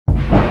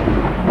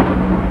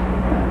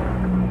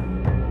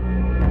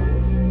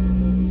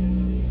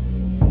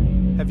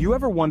you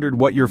ever wondered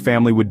what your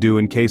family would do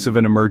in case of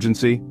an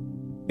emergency?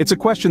 It's a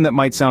question that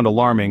might sound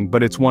alarming,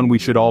 but it's one we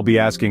should all be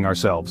asking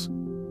ourselves.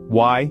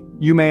 Why,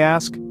 you may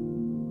ask?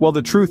 Well,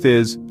 the truth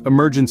is,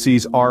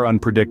 emergencies are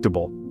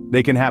unpredictable.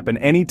 They can happen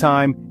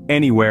anytime,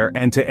 anywhere,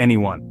 and to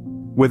anyone.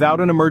 Without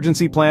an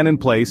emergency plan in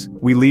place,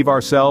 we leave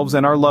ourselves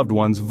and our loved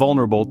ones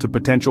vulnerable to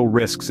potential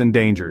risks and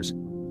dangers.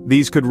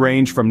 These could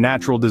range from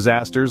natural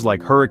disasters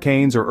like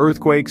hurricanes or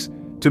earthquakes,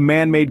 to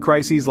man-made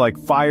crises like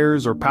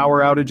fires or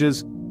power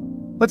outages.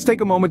 Let's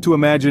take a moment to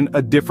imagine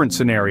a different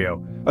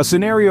scenario. A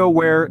scenario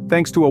where,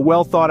 thanks to a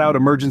well-thought-out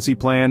emergency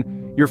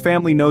plan, your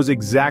family knows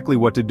exactly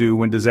what to do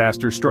when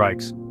disaster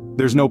strikes.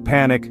 There's no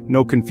panic,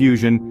 no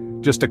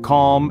confusion, just a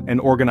calm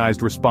and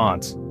organized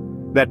response.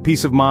 That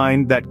peace of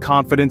mind, that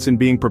confidence in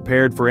being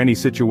prepared for any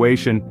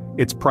situation,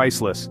 it's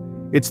priceless.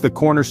 It's the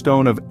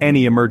cornerstone of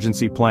any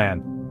emergency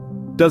plan.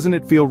 Doesn't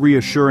it feel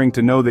reassuring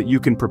to know that you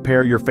can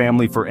prepare your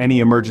family for any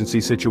emergency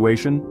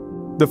situation?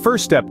 The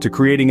first step to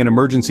creating an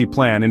emergency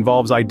plan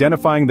involves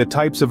identifying the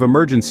types of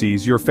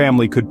emergencies your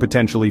family could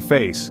potentially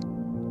face.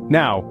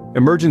 Now,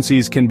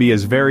 emergencies can be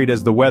as varied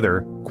as the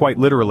weather, quite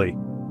literally.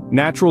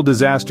 Natural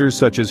disasters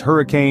such as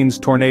hurricanes,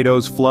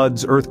 tornadoes,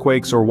 floods,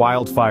 earthquakes, or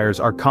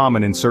wildfires are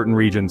common in certain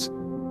regions.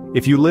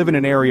 If you live in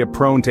an area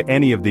prone to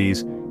any of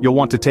these, you'll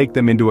want to take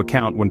them into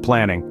account when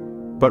planning.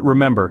 But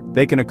remember,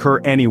 they can occur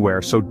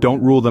anywhere, so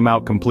don't rule them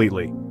out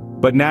completely.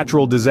 But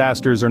natural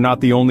disasters are not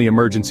the only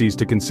emergencies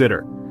to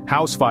consider.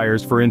 House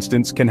fires, for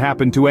instance, can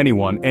happen to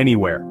anyone,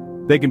 anywhere.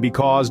 They can be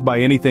caused by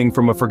anything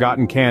from a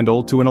forgotten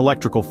candle to an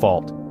electrical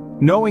fault.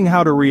 Knowing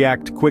how to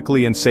react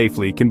quickly and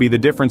safely can be the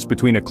difference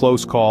between a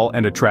close call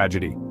and a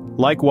tragedy.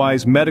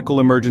 Likewise, medical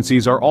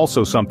emergencies are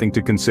also something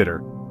to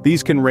consider.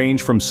 These can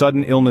range from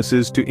sudden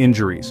illnesses to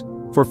injuries.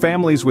 For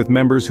families with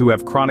members who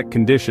have chronic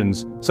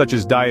conditions, such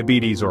as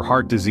diabetes or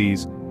heart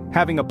disease,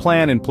 having a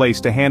plan in place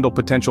to handle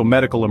potential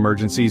medical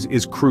emergencies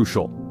is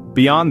crucial.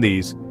 Beyond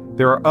these,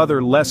 there are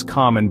other less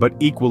common but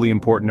equally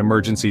important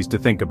emergencies to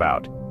think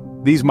about.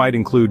 These might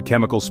include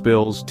chemical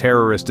spills,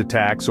 terrorist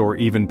attacks, or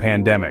even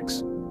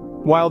pandemics.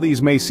 While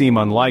these may seem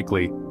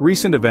unlikely,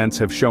 recent events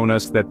have shown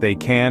us that they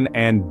can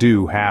and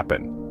do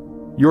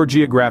happen. Your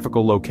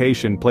geographical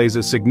location plays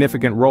a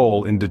significant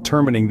role in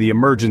determining the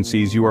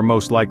emergencies you are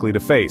most likely to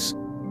face.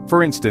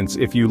 For instance,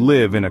 if you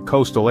live in a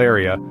coastal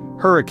area,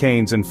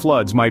 hurricanes and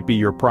floods might be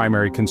your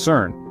primary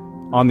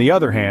concern. On the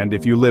other hand,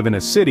 if you live in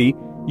a city,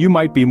 you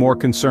might be more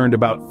concerned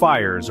about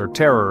fires or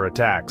terror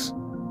attacks.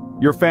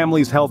 Your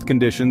family's health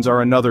conditions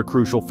are another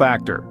crucial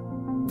factor.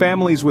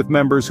 Families with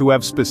members who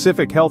have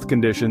specific health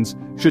conditions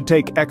should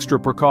take extra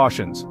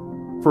precautions.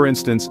 For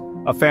instance,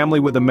 a family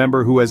with a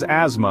member who has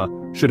asthma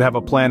should have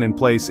a plan in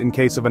place in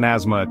case of an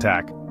asthma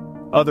attack.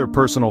 Other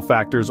personal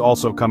factors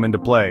also come into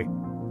play.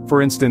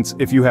 For instance,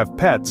 if you have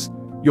pets,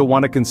 you'll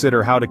want to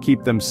consider how to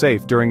keep them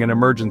safe during an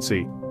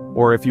emergency.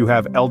 Or if you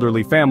have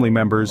elderly family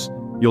members,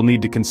 you'll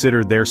need to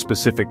consider their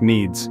specific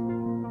needs.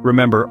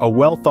 Remember, a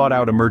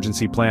well-thought-out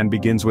emergency plan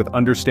begins with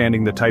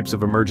understanding the types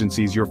of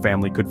emergencies your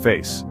family could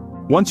face.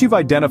 Once you've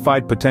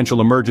identified potential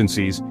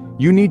emergencies,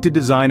 you need to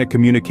design a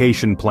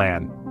communication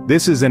plan.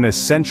 This is an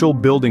essential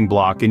building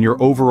block in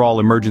your overall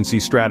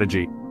emergency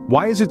strategy.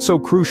 Why is it so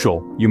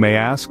crucial, you may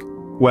ask?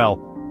 Well,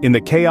 in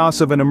the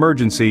chaos of an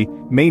emergency,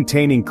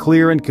 maintaining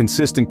clear and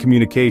consistent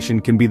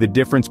communication can be the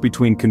difference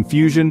between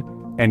confusion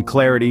and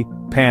clarity,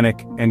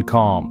 panic and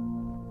calm.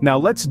 Now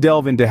let's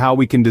delve into how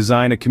we can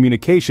design a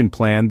communication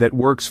plan that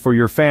works for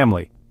your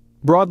family.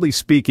 Broadly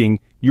speaking,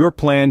 your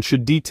plan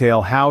should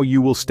detail how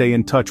you will stay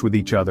in touch with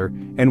each other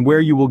and where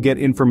you will get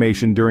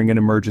information during an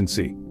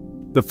emergency.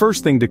 The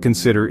first thing to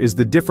consider is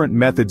the different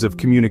methods of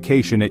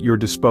communication at your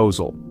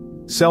disposal.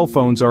 Cell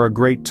phones are a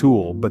great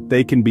tool, but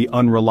they can be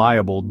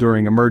unreliable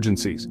during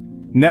emergencies.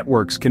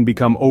 Networks can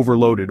become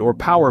overloaded or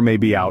power may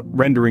be out,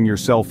 rendering your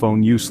cell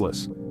phone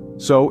useless.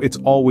 So it's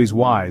always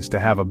wise to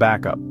have a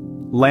backup.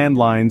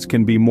 Landlines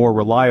can be more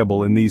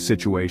reliable in these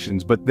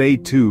situations, but they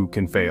too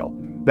can fail.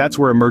 That's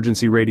where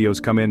emergency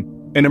radios come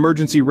in. An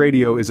emergency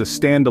radio is a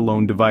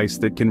standalone device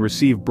that can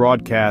receive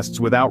broadcasts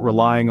without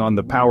relying on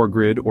the power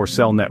grid or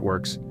cell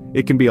networks.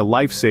 It can be a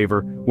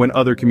lifesaver when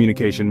other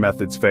communication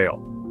methods fail.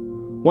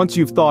 Once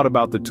you've thought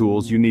about the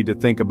tools, you need to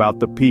think about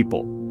the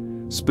people.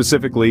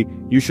 Specifically,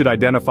 you should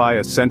identify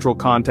a central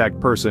contact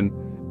person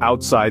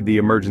outside the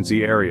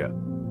emergency area.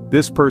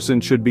 This person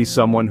should be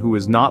someone who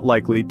is not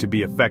likely to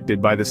be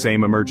affected by the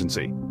same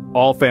emergency.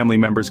 All family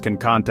members can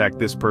contact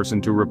this person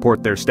to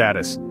report their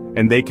status,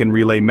 and they can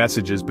relay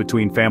messages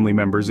between family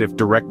members if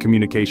direct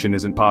communication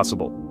isn't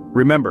possible.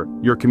 Remember,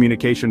 your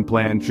communication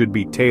plan should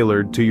be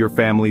tailored to your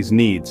family's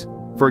needs.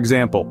 For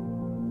example,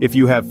 if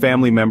you have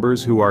family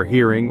members who are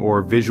hearing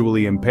or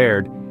visually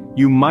impaired,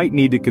 you might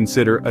need to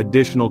consider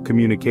additional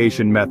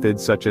communication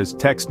methods such as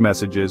text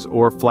messages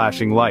or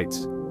flashing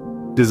lights.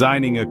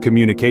 Designing a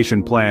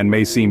communication plan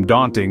may seem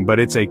daunting, but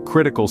it's a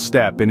critical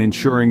step in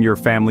ensuring your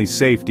family's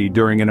safety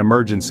during an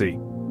emergency.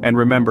 And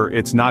remember,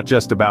 it's not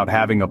just about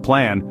having a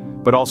plan,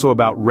 but also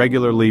about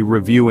regularly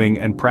reviewing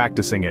and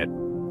practicing it.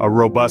 A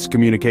robust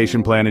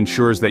communication plan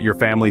ensures that your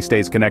family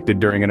stays connected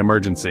during an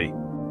emergency.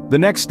 The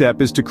next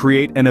step is to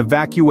create an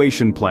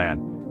evacuation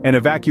plan. An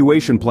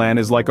evacuation plan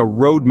is like a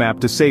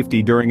roadmap to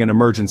safety during an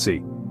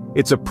emergency.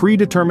 It's a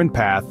predetermined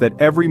path that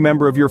every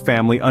member of your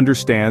family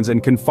understands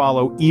and can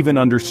follow even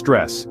under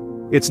stress.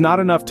 It's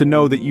not enough to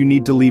know that you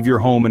need to leave your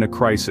home in a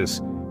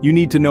crisis. You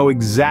need to know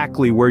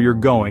exactly where you're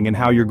going and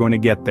how you're going to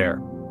get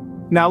there.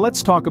 Now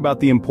let's talk about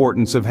the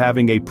importance of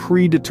having a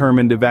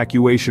predetermined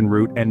evacuation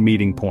route and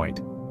meeting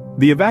point.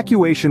 The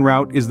evacuation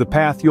route is the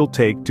path you'll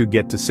take to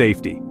get to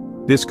safety.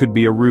 This could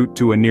be a route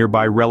to a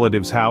nearby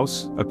relative's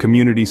house, a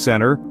community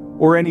center,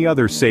 or any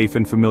other safe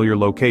and familiar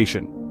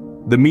location.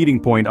 The meeting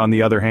point, on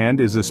the other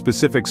hand, is a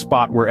specific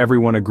spot where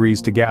everyone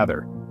agrees to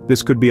gather.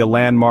 This could be a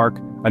landmark,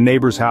 a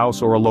neighbor's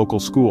house, or a local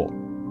school.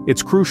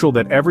 It's crucial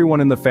that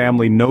everyone in the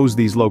family knows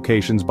these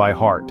locations by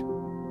heart.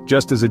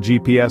 Just as a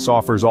GPS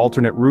offers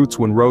alternate routes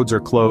when roads are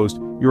closed,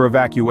 your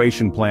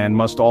evacuation plan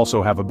must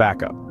also have a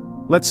backup.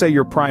 Let's say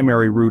your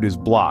primary route is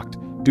blocked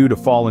due to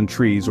fallen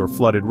trees or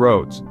flooded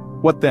roads.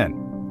 What then?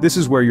 This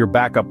is where your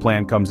backup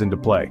plan comes into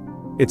play.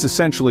 It's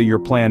essentially your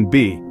plan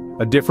B,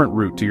 a different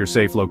route to your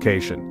safe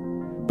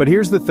location. But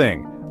here's the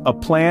thing, a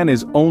plan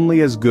is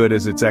only as good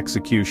as its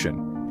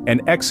execution,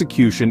 and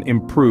execution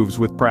improves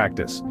with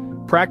practice.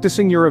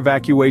 Practicing your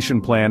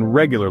evacuation plan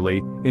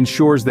regularly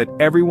ensures that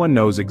everyone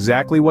knows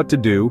exactly what to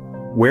do,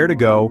 where to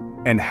go,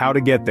 and how to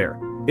get there.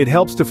 It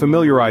helps to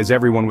familiarize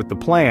everyone with the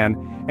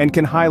plan and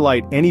can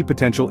highlight any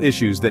potential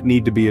issues that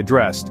need to be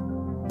addressed.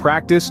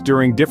 Practice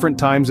during different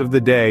times of the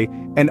day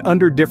and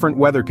under different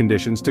weather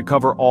conditions to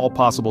cover all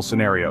possible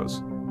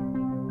scenarios.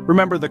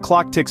 Remember, the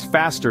clock ticks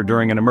faster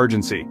during an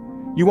emergency.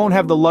 You won't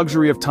have the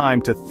luxury of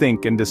time to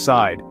think and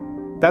decide.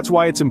 That's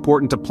why it's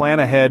important to plan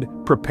ahead,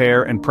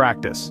 prepare, and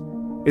practice.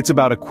 It's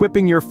about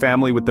equipping your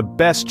family with the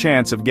best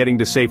chance of getting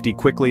to safety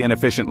quickly and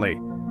efficiently.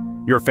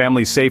 Your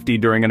family's safety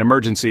during an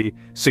emergency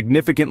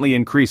significantly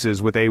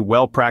increases with a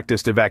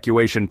well-practiced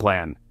evacuation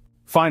plan.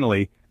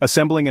 Finally,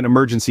 assembling an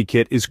emergency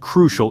kit is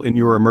crucial in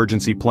your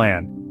emergency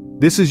plan.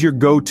 This is your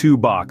go-to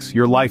box,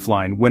 your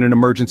lifeline when an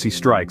emergency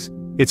strikes.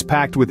 It's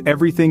packed with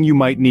everything you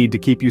might need to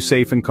keep you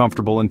safe and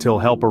comfortable until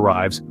help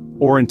arrives,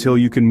 or until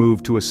you can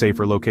move to a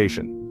safer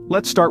location.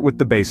 Let's start with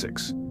the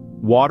basics.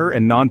 Water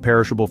and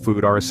non-perishable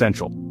food are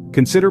essential.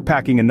 Consider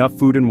packing enough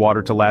food and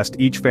water to last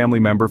each family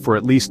member for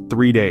at least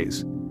 3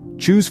 days.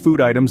 Choose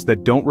food items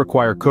that don't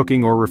require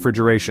cooking or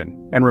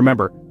refrigeration. And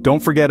remember,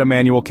 don't forget a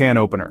manual can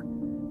opener.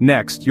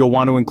 Next, you'll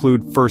want to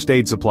include first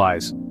aid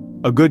supplies.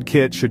 A good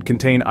kit should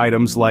contain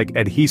items like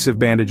adhesive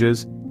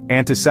bandages,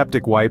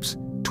 antiseptic wipes,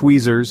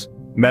 tweezers,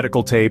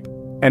 medical tape,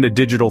 and a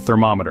digital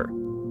thermometer.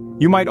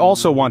 You might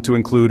also want to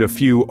include a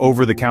few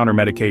over-the-counter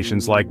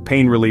medications like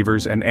pain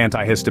relievers and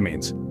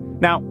antihistamines.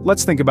 Now,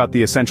 let's think about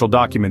the essential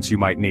documents you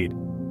might need.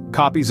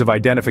 Copies of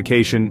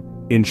identification,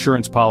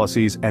 insurance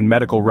policies, and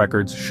medical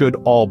records should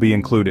all be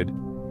included.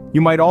 You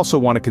might also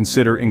want to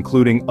consider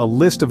including a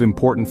list of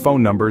important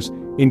phone numbers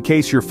in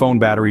case your phone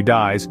battery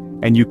dies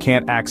and you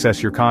can't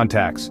access your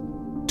contacts.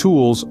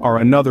 Tools are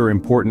another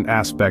important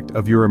aspect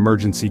of your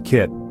emergency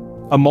kit.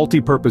 A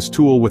multi-purpose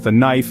tool with a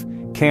knife,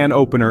 can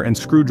opener, and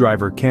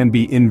screwdriver can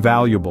be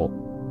invaluable.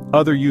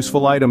 Other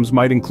useful items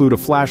might include a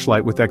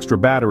flashlight with extra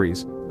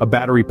batteries, a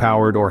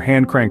battery-powered or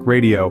hand-crank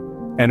radio,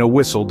 and a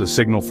whistle to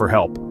signal for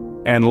help.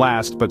 And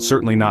last, but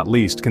certainly not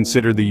least,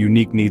 consider the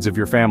unique needs of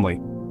your family.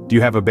 Do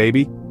you have a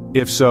baby?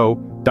 If so,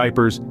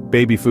 diapers,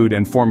 baby food,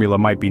 and formula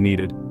might be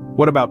needed.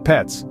 What about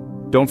pets?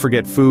 Don't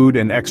forget food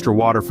and extra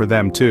water for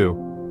them too.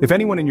 If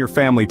anyone in your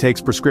family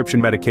takes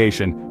prescription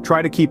medication,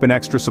 try to keep an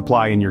extra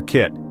supply in your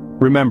kit.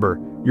 Remember,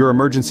 your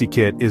emergency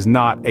kit is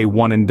not a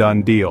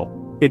one-and-done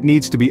deal. It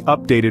needs to be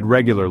updated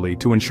regularly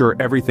to ensure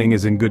everything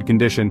is in good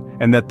condition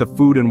and that the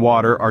food and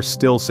water are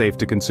still safe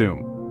to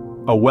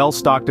consume. A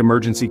well-stocked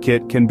emergency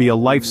kit can be a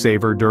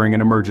lifesaver during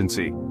an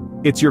emergency.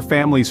 It's your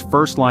family's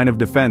first line of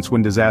defense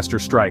when disaster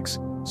strikes,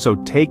 so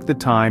take the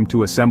time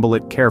to assemble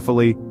it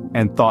carefully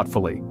and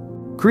thoughtfully.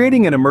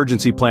 Creating an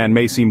emergency plan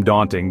may seem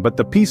daunting, but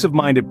the peace of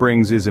mind it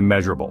brings is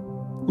immeasurable.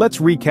 Let's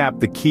recap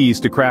the keys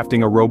to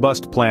crafting a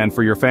robust plan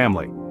for your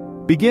family.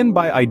 Begin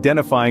by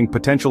identifying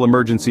potential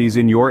emergencies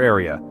in your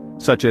area,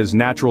 such as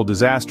natural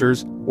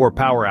disasters or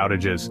power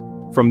outages.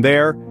 From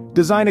there,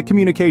 design a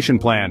communication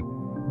plan.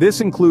 This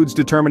includes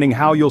determining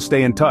how you'll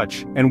stay in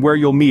touch and where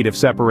you'll meet if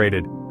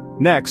separated.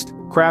 Next,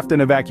 craft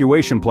an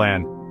evacuation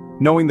plan.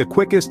 Knowing the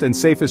quickest and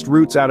safest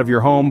routes out of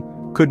your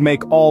home could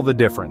make all the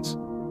difference.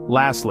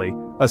 Lastly,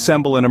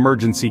 assemble an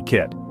emergency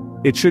kit.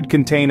 It should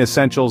contain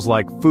essentials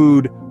like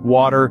food,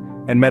 water,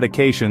 and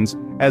medications,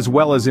 as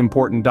well as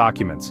important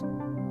documents.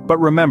 But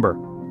remember,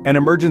 an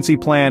emergency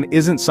plan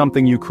isn't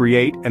something you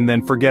create and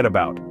then forget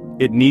about.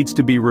 It needs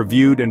to be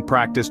reviewed and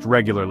practiced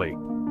regularly.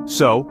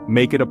 So,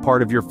 make it a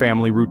part of your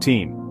family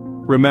routine.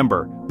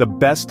 Remember, the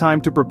best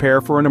time to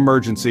prepare for an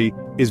emergency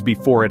is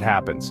before it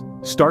happens.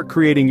 Start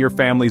creating your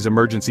family's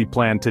emergency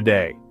plan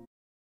today.